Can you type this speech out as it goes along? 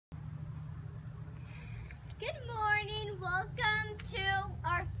Good morning. Welcome to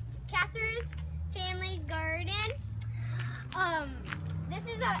our Catherine's family garden. This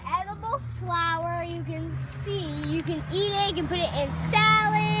is an edible flower. You can see, you can eat it, you can put it in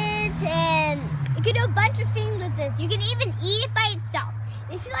salads, and you can do a bunch of things with this. You can even eat it by itself.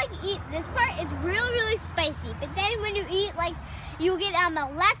 If you like to eat this part, it's really spicy. But then when you eat, like, you get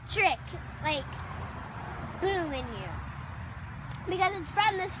electric, like, boom in you. Because it's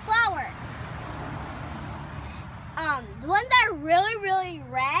from this flower. The ones that are really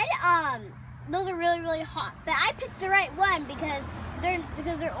red, those are really hot. But I picked the right one because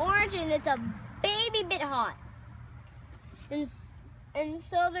they're orange and it's a baby bit hot. And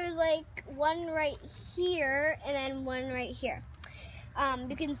so there's like one right here and then one right here.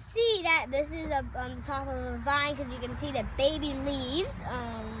 You can see that this is on the top of a vine because you can see the baby leaves.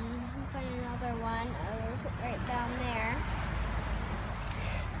 Let me find another one. It's right down there.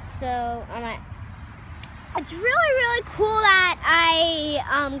 So it's really cool that I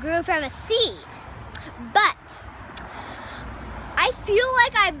grew from a seed, but I feel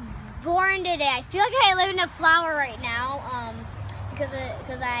like I'm born today. I feel like I live in a flower right now because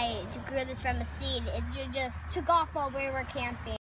I grew this from a seed. It just took off while we were camping.